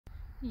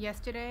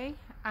Yesterday,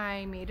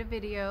 I made a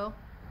video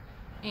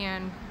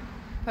and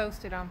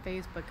posted on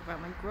Facebook about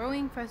my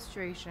growing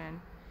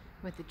frustration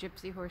with the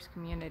gypsy horse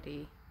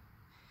community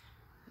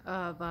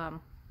of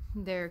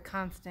their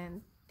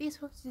constant, these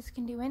horses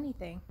can do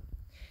anything,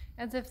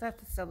 as if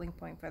that's a selling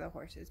point for the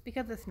horses,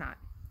 because it's not.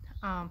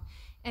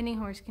 Any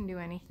horse can do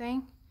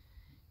anything,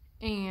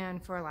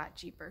 and for a lot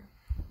cheaper.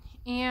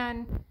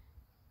 And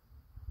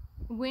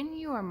when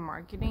you are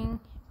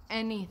marketing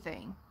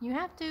anything, you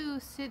have to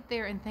sit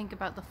there and think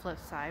about the flip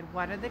side.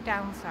 What are the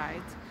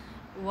downsides?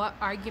 What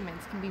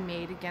arguments can be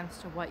made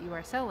against what you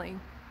are selling?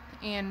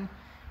 And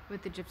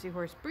with the gypsy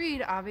horse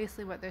breed,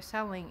 obviously what they're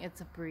selling, it's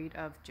a breed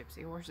of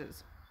gypsy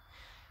horses.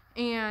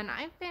 And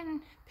I've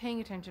been paying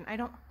attention. I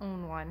don't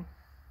own one,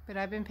 but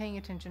I've been paying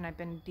attention. I've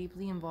been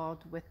deeply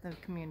involved with the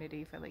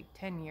community for like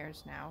 10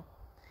 years now.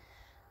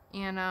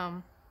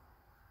 And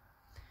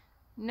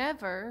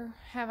never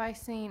have I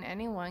seen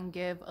anyone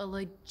give a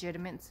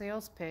legitimate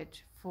sales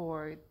pitch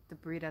for the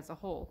breed as a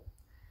whole.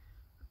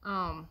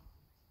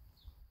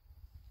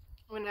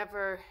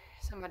 Whenever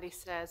somebody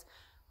says,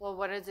 well,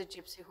 what is a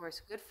gypsy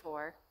horse good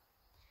for?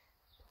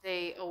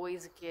 They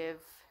always give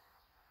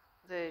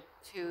the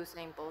two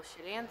same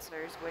bullshit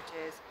answers, which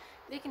is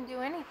they can do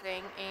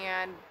anything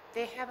and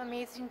they have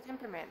amazing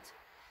temperament.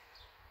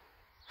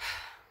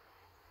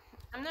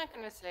 I'm not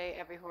going to say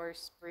every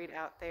horse breed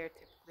out there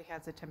typically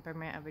has a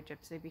temperament of a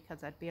gypsy,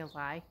 because that'd be a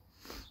lie.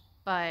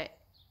 But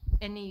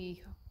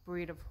any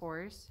breed of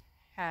horse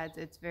has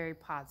its very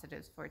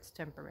positives for its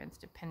temperaments,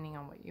 depending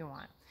on what you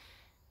want.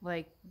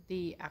 Like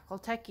the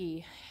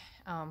Akalteki,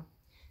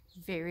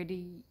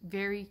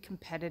 very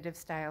competitive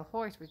style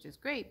horse, which is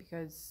great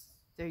because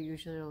they're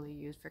usually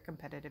used for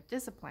competitive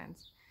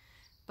disciplines.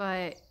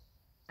 But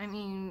I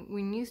mean,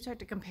 when you start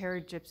to compare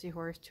a gypsy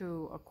horse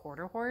to a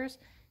quarter horse,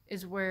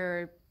 is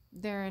where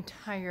their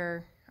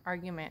entire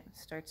argument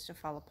starts to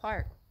fall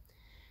apart.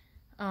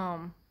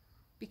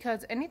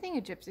 Because anything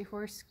a gypsy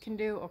horse can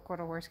do, a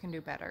quarter horse can do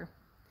better.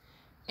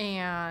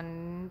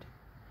 And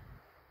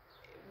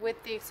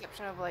with the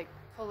exception of like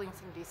pulling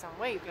some decent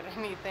weight, but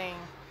anything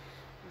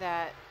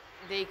that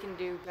they can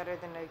do better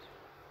than a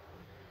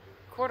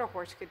quarter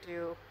horse could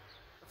do,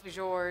 a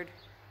fjord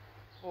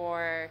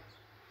or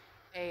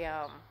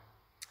a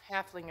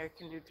halflinger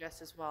can do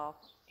just as well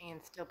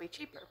and still be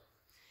cheaper.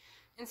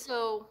 And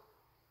so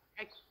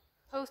I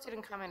posted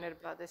and commented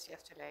about this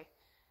yesterday,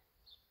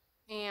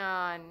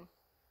 and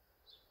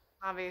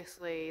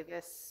obviously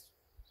this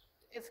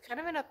is kind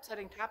of an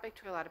upsetting topic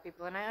to a lot of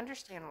people, and I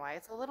understand why.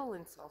 It's a little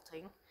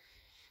insulting,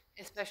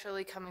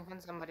 especially coming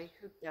from somebody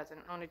who doesn't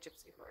own a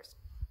gypsy horse.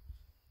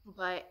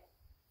 But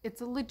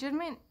it's a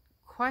legitimate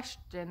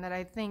question that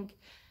I think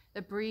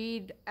the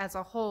breed as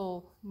a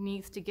whole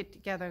needs to get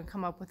together and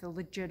come up with a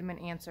legitimate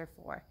answer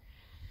for.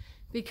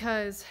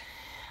 Because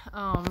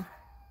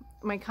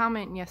my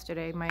comment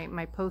yesterday,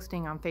 my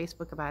posting on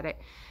Facebook about it,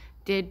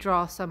 did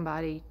draw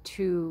somebody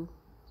to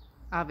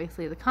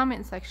obviously the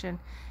comment section,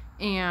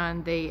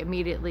 and they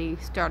immediately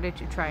started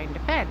to try and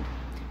defend,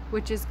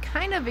 which is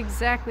kind of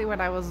exactly what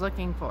I was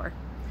looking for.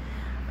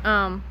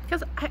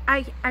 Because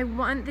I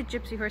want the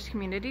gypsy horse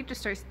community to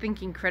start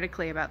thinking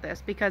critically about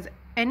this, because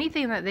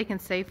anything that they can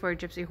say for a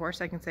gypsy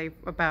horse, I can say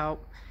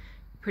about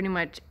pretty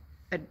much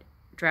a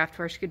draft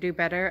horse could do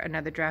better,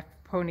 another draft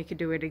pony could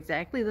do it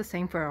exactly the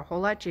same for a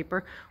whole lot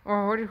cheaper,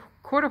 or a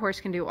quarter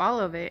horse can do all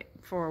of it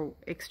for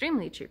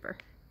extremely cheaper.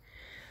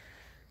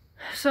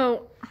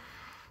 So,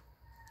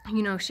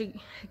 you know,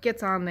 she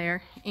gets on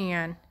there,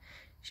 and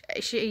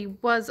she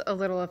was a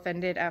little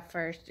offended at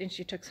first, and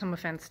she took some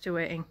offense to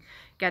it and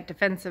got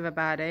defensive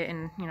about it,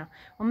 and, you know,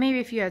 well, maybe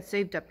if you had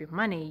saved up your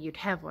money, you'd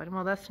have one.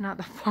 Well, that's not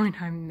the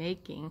point I'm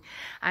making.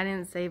 I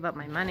didn't save up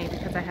my money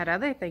because I had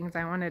other things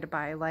I wanted to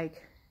buy,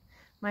 like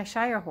my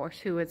Shire horse,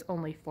 who is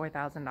only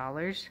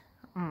 $4,000.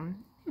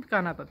 It's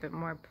gone up a bit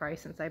more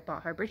price since I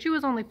bought her, but she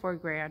was only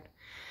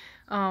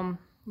 $4,000.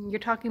 You're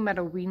talking about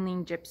a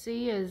weanling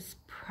gypsy is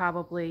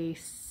probably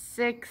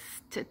 $6,000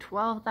 to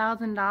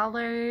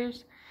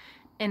 $12,000.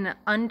 An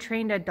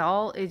untrained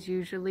adult is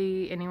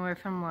usually anywhere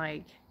from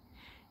like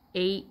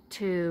 $8,000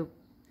 to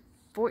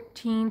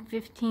 $14,000,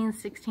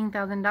 $15,000,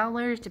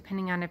 $16,000,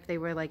 depending on if they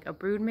were like a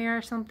broodmare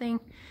or something.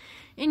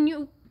 And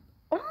you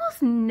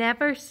almost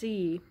never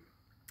see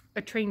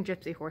a trained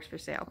gypsy horse for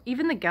sale.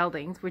 Even the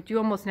geldings, which you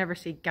almost never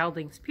see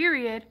geldings,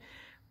 period.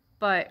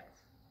 But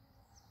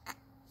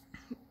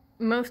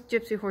most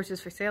gypsy horses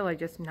for sale are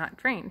just not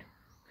trained.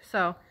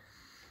 So,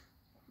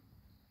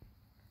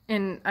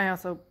 and I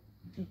also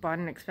bought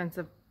an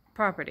expensive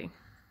property.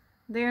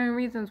 There are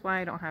reasons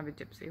why I don't have a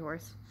gypsy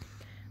horse.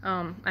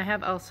 I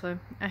have Elsa,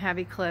 I have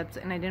Eclipse,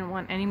 and I didn't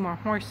want any more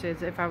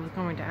horses if I was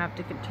going to have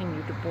to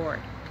continue to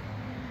board.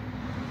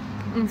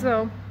 And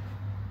so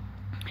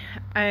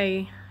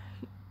I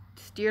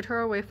steered her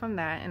away from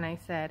that, and I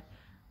said,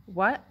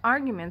 what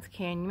arguments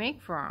can you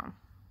make for them?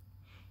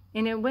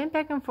 And it went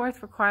back and forth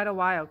for quite a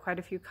while, quite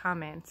a few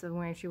comments,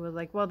 where she was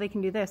like, well, they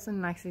can do this.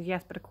 And I said,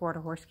 yes, but a quarter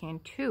horse can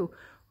too.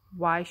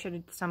 Why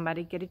should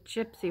somebody get a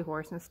gypsy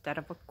horse instead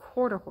of a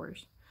quarter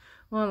horse?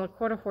 well, a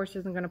quarter horse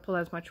isn't going to pull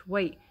as much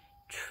weight.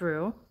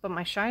 True, but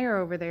my Shire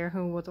over there,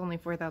 who was only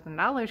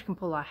 $4,000, can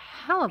pull a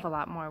hell of a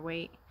lot more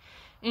weight.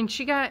 And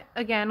she got,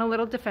 again, a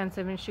little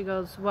defensive, and she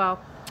goes, well,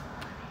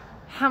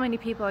 how many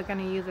people are going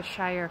to use a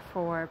Shire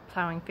for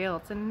plowing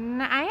fields?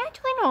 And I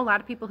actually know a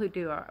lot of people who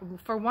do.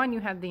 For one, you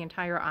have the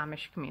entire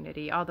Amish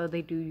community, although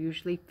they do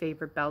usually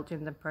favor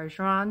Belgians and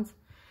Percherons.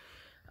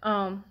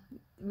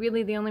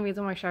 Really, the only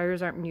reason why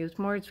Shires aren't used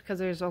more is because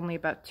there's only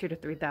about 2,000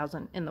 to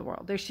 3,000 in the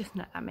world. There's just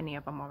not that many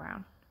of them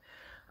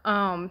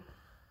around.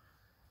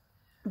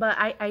 But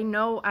I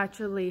know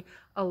actually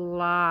a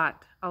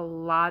lot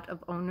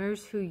of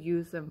owners who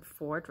use them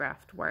for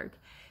draft work,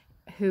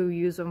 who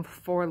use them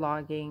for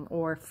logging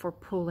or for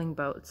pulling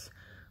boats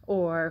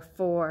or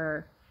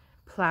for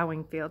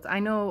plowing fields. I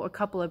know a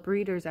couple of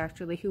breeders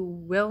actually who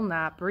will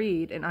not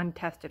breed an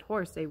untested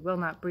horse. They will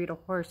not breed a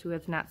horse who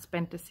has not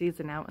spent a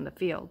season out in the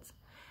fields,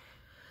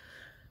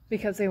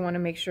 because they want to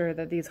make sure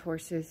that these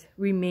horses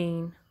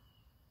remain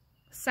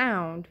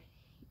sound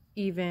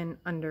even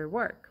under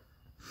work.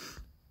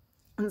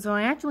 And so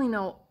I actually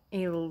know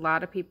a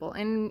lot of people,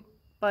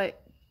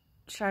 but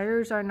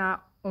Shires are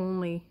not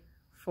only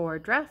for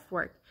draft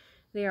work.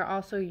 They are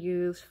also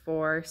used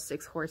for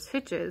 6-horse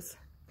hitches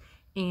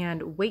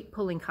and weight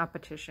pulling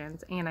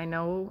competitions. And I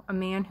know a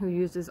man who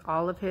uses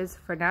all of his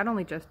for not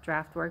only just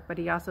draft work, but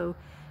he also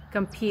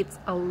competes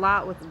a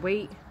lot with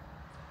weight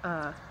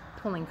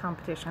pulling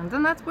competitions.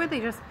 And that's where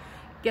they just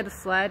get a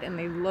sled and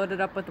they load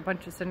it up with a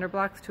bunch of cinder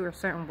blocks to a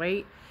certain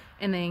weight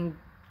and then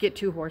get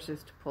 2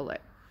 horses to pull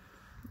it.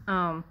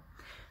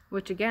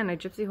 Which again, a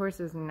gypsy horse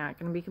is not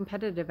going to be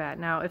competitive at.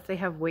 Now, if they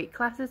have weight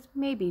classes,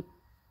 maybe,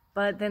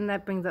 but then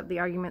that brings up the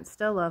argument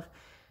still of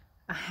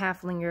a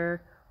halflinger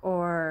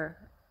or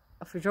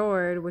a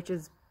fjord, which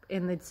is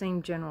in the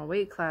same general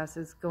weight class,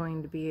 is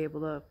going to be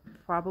able to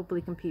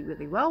probably compete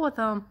really well with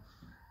them,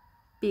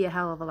 be a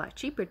hell of a lot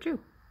cheaper too.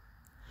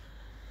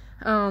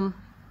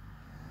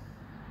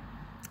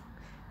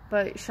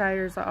 But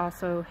Shires are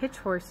also hitch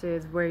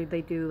horses, where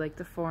they do like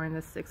the 4 and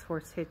the 6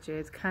 horse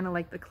hitches, kind of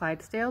like the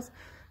Clydesdales.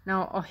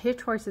 Now, a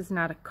hitch horse is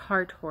not a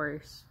cart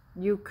horse.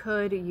 You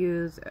could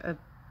use a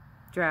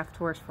draft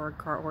horse for a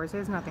cart horse.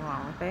 There's nothing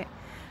wrong with it.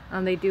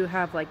 They do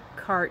have like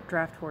cart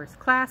draft horse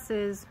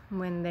classes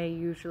when they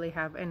usually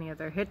have any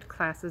other hitch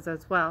classes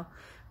as well.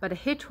 But a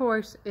hitch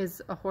horse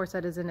is a horse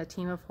that is in a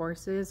team of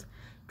horses,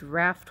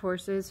 draft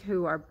horses,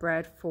 who are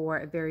bred for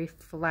a very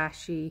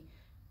flashy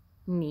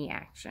knee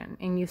action,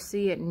 and you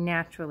see it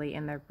naturally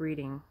in their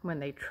breeding when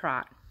they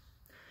trot.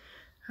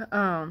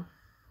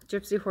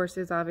 Gypsy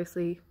horses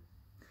obviously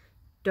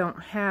don't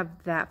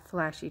have that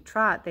flashy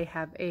trot. They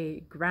have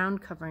a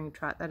ground covering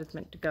trot that is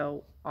meant to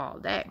go all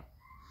day,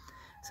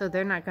 so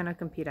they're not going to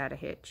compete at a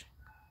hitch.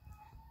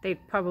 They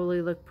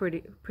probably look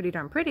pretty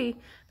darn pretty,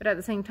 but at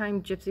the same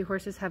time, gypsy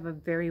horses have a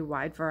very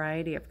wide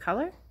variety of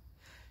color,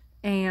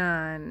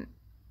 and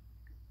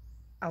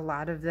a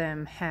lot of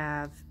them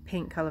have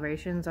paint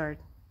colorations, or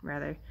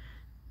rather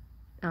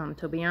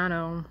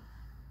Tobiano,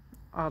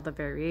 all the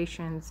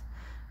variations,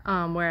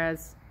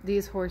 whereas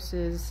these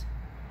horses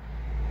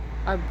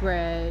are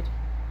bred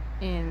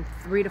in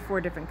 3 to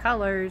 4 different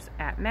colors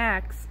at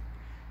max,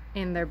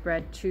 and they're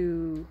bred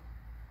to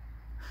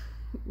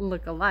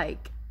look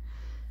alike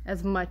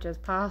as much as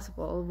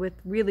possible, with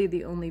really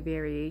the only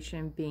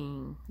variation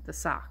being the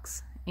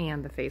socks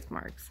and the face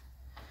marks.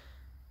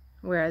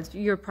 Whereas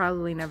you're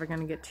probably never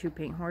going to get 2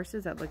 paint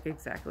horses that look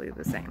exactly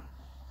the same.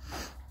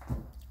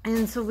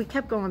 And so we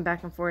kept going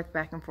back and forth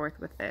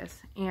with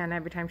this. And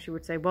every time she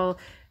would say, well,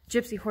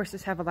 gypsy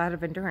horses have a lot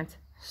of endurance.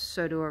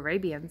 So do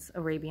Arabians.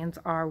 Arabians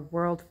are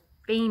world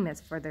famous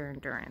for their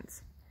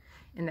endurance.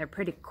 And they're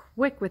pretty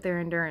quick with their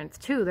endurance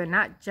too. They're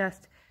not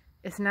just,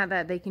 it's not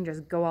that they can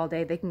just go all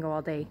day. They can go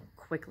all day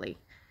quickly.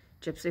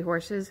 Gypsy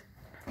horses,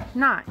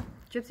 not.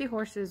 Gypsy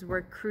horses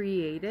were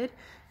created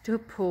to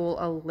pull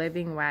a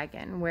living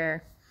wagon,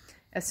 where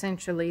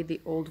essentially the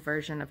old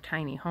version of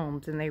tiny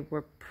homes, and they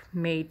were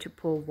made to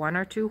pull 1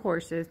 or 2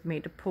 horses,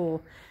 made to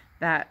pull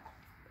that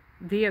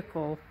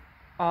vehicle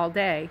all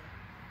day,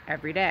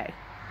 every day.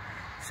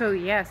 So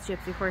yes,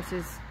 gypsy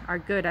horses are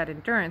good at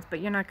endurance,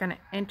 but you're not going to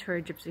enter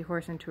a gypsy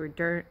horse into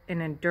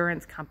an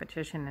endurance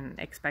competition and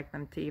expect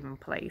them to even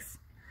place.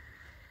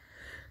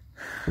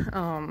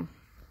 And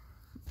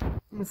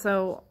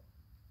so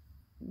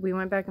we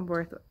went back and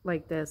forth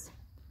like this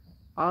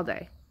all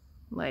day,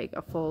 like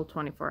a full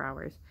 24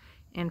 hours.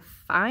 And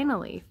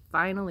finally,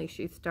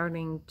 she's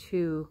starting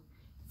to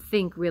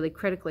think really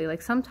critically.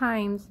 Like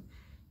sometimes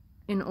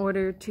in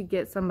order to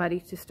get somebody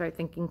to start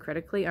thinking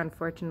critically,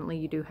 unfortunately,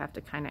 you do have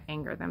to kind of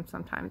anger them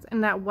sometimes.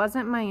 And that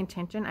wasn't my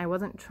intention. I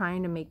wasn't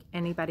trying to make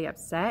anybody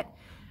upset.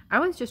 I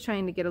was just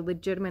trying to get a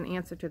legitimate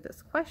answer to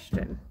this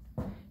question,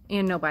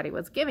 and nobody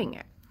was giving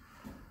it.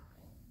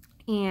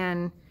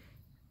 And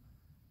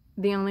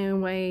the only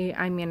way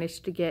I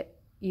managed to get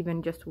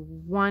even just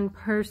one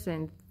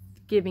person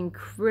giving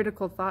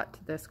critical thought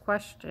to this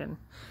question,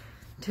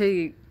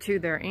 to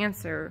their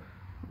answer,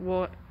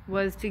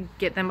 was to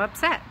get them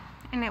upset.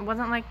 And it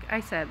wasn't like I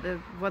said, it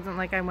wasn't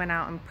like I went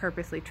out and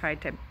purposely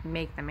tried to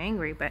make them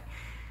angry, but,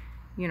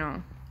 you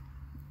know,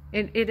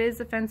 it is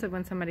offensive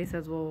when somebody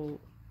says, well,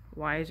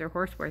 why is your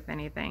horse worth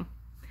anything?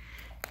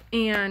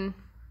 And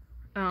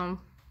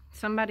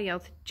somebody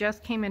else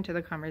just came into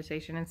the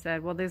conversation and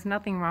said, well, there's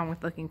nothing wrong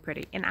with looking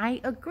pretty. And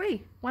I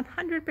agree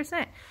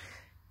 100%.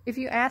 If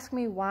you ask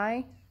me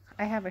why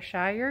I have a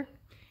Shire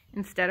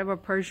instead of a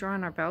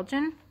Percheron or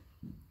Belgian,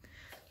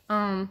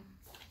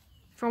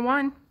 for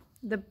one,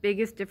 the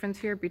biggest difference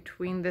here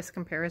between this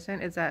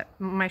comparison is that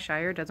my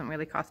Shire doesn't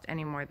really cost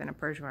any more than a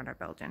Percheron or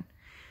Belgian.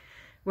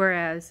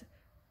 Whereas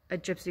a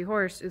gypsy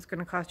horse is going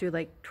to cost you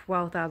like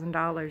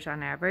 $12,000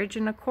 on average,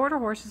 and a quarter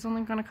horse is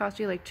only going to cost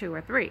you like $2,000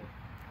 or $3,000.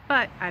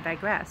 But I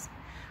digress.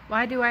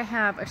 Why do I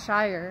have a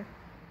Shire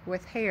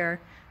with hair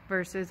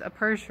versus a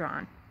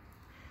Percheron?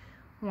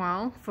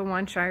 Well, for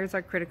one, Shires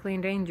are critically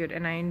endangered,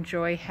 and I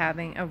enjoy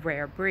having a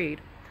rare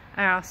breed.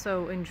 I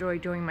also enjoy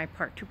doing my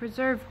part to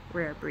preserve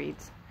rare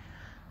breeds.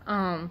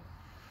 I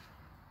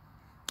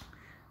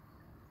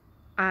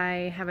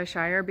have a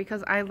Shire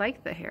because I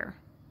like the hair.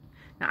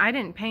 Now, I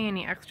didn't pay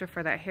any extra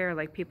for that hair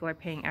like people are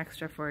paying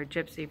extra for a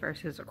gypsy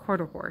versus a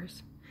quarter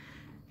horse.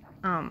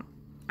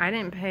 I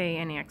didn't pay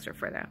any extra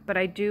for that, but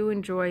I do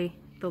enjoy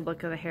the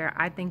look of the hair.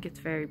 I think it's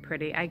very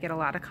pretty. I get a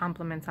lot of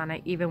compliments on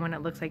it, even when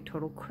it looks like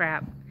total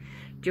crap.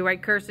 Do I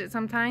curse it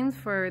sometimes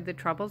for the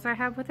troubles I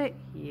have with it?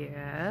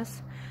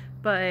 Yes,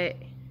 but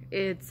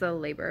it's a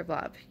labor of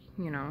love,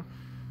 you know.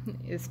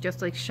 It's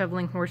just like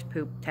shoveling horse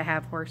poop to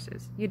have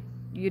horses.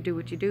 You do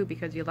what you do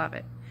because you love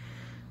it.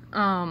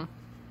 And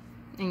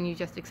you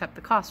just accept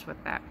the cost with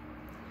that.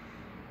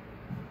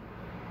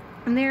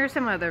 And there are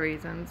some other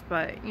reasons,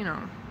 but, you know,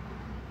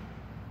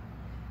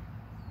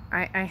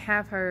 I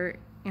have her,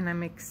 and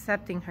I'm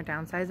accepting her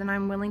downsides, and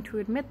I'm willing to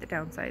admit the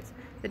downsides.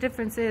 The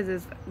difference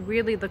is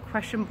really the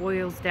question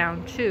boils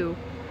down to,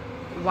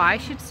 why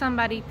should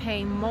somebody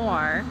pay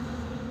more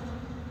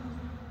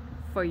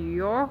for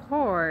your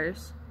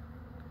horse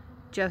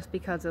just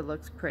because it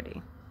looks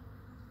pretty?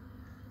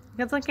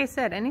 Because like I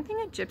said, anything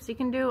a gypsy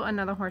can do,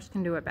 another horse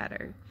can do it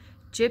better.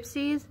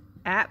 Gypsies,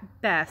 at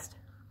best,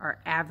 are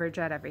average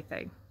at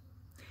everything.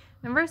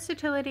 And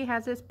versatility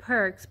has its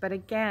perks, but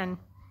again,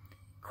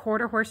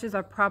 quarter horses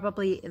are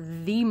probably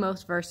the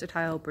most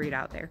versatile breed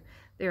out there.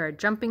 There are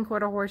jumping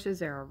quarter horses,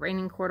 there are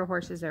reining quarter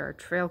horses, there are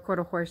trail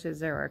quarter horses,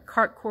 there are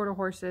cart quarter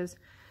horses.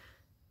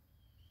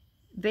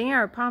 They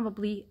are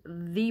probably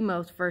the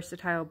most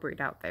versatile breed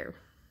out there.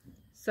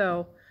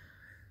 So,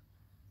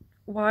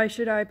 why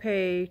should I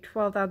pay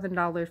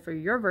 $12,000 for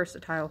your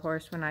versatile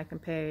horse when I can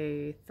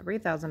pay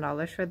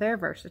 $3,000 for their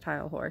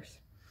versatile horse?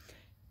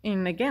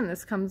 And again,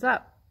 this comes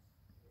up.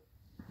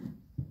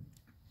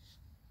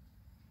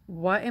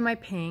 What am I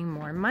paying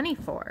more money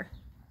for?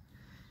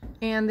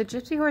 And the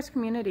gypsy horse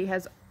community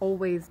has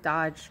always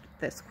dodged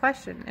this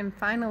question. And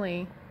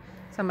finally,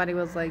 somebody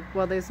was like,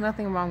 well, there's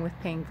nothing wrong with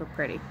paying for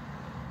pretty.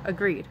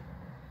 Agreed.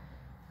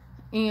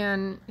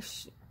 And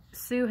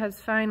Sue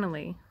has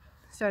finally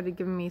started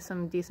giving me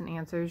some decent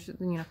answers.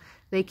 You know,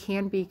 they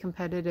can be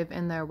competitive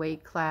in their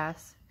weight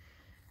class.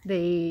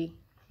 They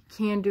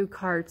can do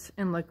carts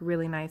and look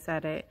really nice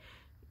at it.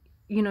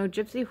 You know,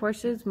 gypsy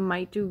horses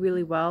might do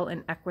really well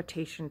in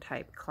equitation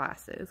type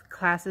classes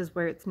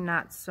where it's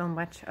not so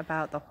much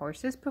about the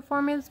horse's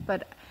performance,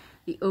 but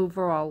the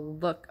overall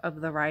look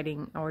of the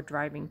riding or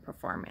driving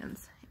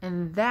performance.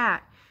 And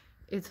that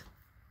is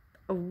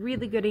a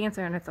really good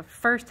answer, and it's the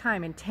first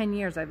time in 10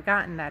 years I've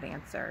gotten that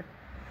answer.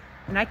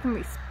 And I can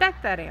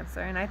respect that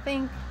answer, and I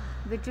think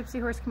the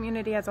gypsy horse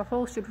community as a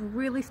whole should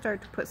really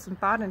start to put some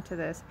thought into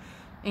this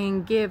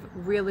and give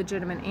real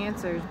legitimate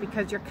answers,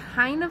 because you're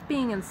kind of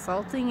being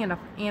insulting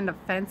and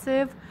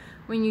offensive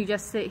when you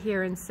just sit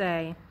here and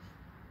say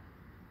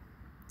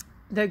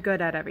they're good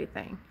at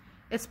everything.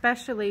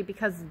 Especially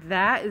because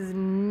that is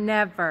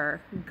never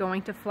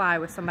going to fly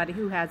with somebody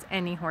who has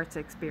any horse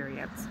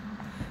experience.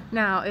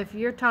 Now, if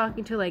you're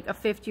talking to like a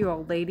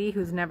 50-year-old lady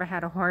who's never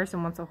had a horse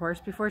and wants a horse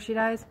before she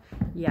dies,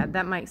 yeah,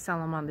 that might sell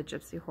them on the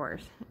gypsy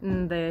horse.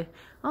 And they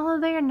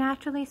are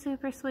naturally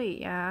super sweet.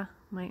 Yeah,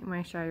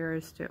 my Shire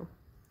is too.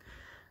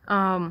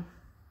 And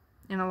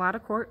a lot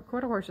of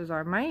quarter horses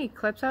are. My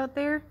Eclipse out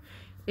there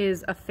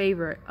is a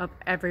favorite of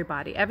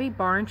everybody. Every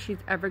barn she's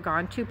ever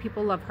gone to,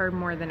 people love her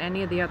more than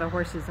any of the other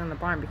horses in the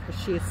barn because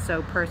she is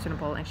so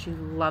personable and she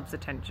loves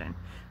attention.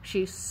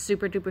 She's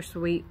super duper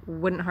sweet,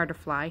 wouldn't hurt her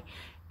fly,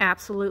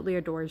 absolutely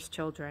adores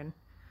children.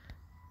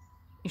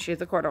 And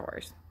she's a quarter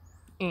horse.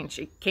 And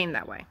she came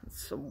that way.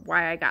 That's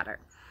why I got her.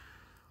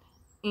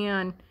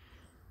 And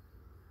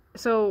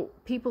so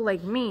people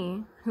like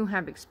me who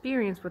have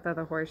experience with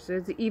other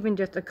horses, even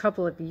just a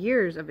couple of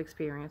years of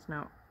experience,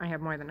 now I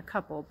have more than a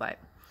couple, but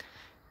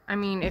I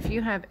mean, if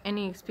you have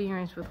any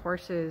experience with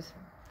horses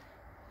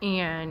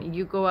and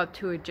you go up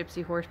to a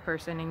gypsy horse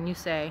person and you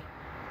say,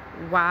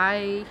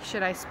 why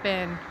should I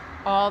spend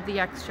all the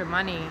extra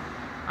money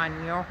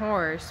on your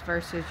horse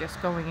versus just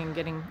going and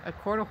getting a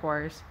quarter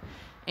horse,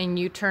 and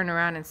you turn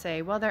around and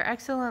say, well, they're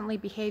excellently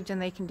behaved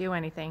and they can do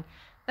anything,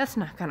 that's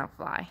not gonna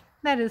fly.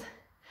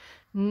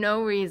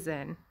 no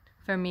reason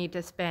for me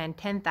to spend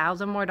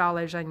 $10,000 more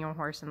on your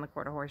horse than the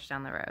quarter horse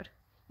down the road.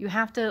 You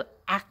have to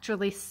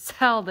actually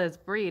sell this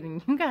breed,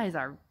 and you guys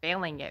are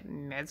failing it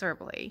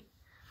miserably.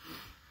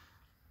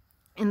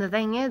 And the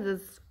thing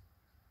is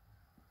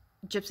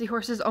gypsy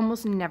horses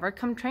almost never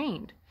come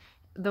trained.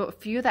 The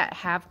few that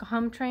have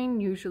come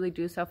trained usually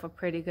do sell for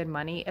pretty good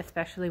money,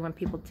 especially when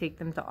people take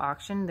them to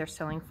auction. They're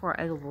selling for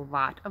a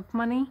lot of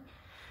money.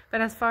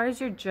 But as far as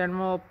your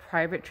general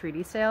private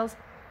treaty sales,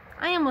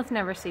 I almost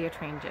never see a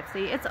trained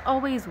gypsy. It's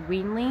always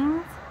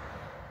weanlings.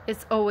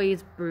 It's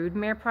always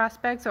broodmare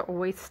prospects or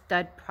always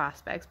stud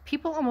prospects.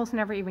 People almost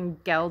never even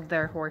geld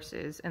their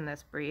horses in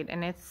this breed,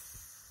 and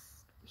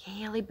it's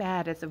really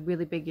bad. It's a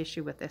really big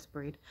issue with this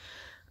breed.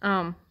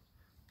 And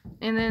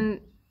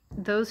then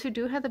those who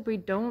do have the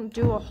breed don't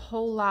do a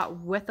whole lot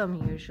with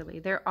them usually.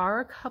 There are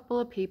a couple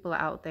of people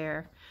out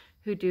there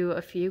who do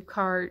a few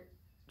cart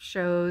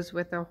shows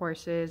with their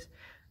horses.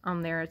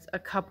 There's a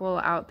couple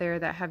out there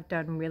that have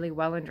done really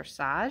well in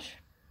dressage.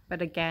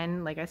 But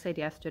again, like I said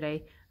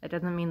yesterday, that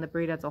doesn't mean the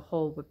breed as a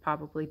whole would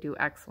probably do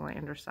excellent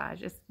in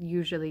dressage. It's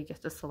usually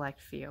just a select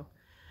few.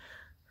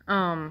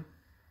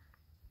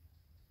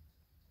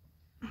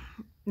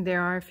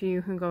 There are a few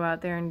who go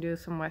out there and do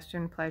some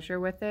Western pleasure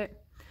with it.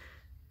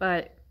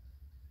 But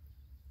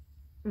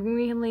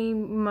really,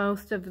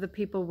 most of the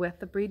people with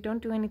the breed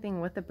don't do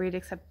anything with the breed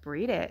except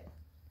breed it.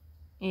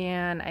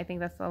 And I think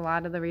that's a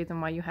lot of the reason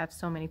why you have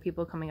so many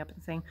people coming up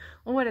and saying,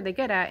 well, what are they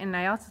good at? And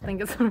I also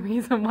think it's the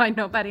reason why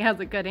nobody has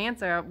a good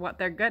answer of what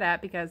they're good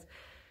at, because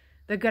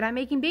they're good at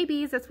making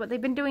babies. That's what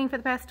they've been doing for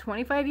the past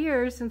 25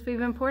 years since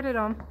we've imported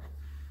them.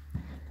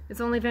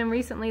 It's only been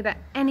recently that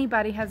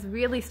anybody has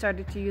really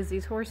started to use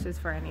these horses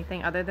for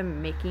anything other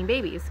than making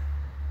babies.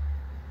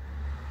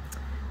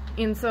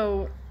 And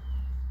so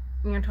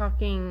you're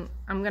talking,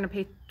 I'm going to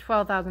pay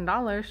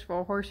 $12,000 for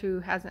a horse who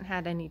hasn't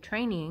had any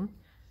training,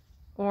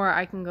 or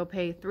I can go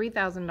pay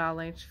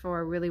 $3,000 for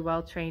a really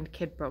well-trained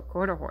kid-broke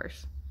quarter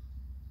horse.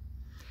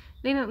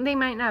 They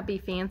might not be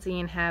fancy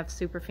and have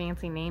super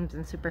fancy names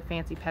and super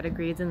fancy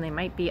pedigrees, and they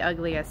might be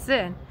ugly as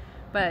sin,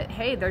 but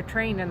hey, they're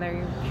trained and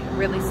they're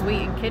really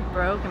sweet and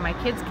kid-broke, and my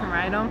kids can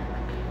ride them.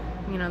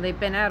 You know, they've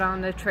been out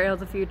on the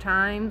trails a few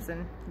times,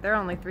 and they're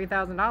only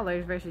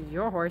 $3,000 versus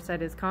your horse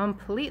that is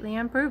completely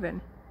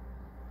unproven.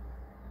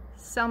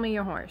 Sell me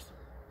your horse.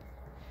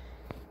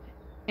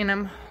 And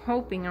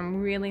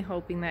I'm really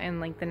hoping that in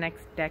like the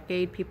next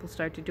decade, people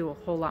start to do a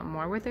whole lot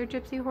more with their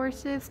gypsy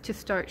horses, to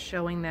start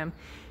showing them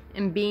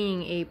and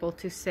being able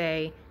to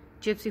say,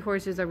 gypsy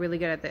horses are really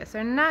good at this.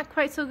 They're not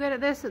quite so good at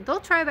this.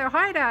 They'll try their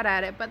heart out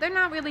at it, but they're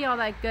not really all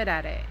that good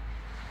at it.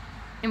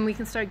 And we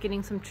can start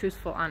getting some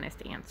truthful,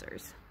 honest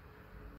answers.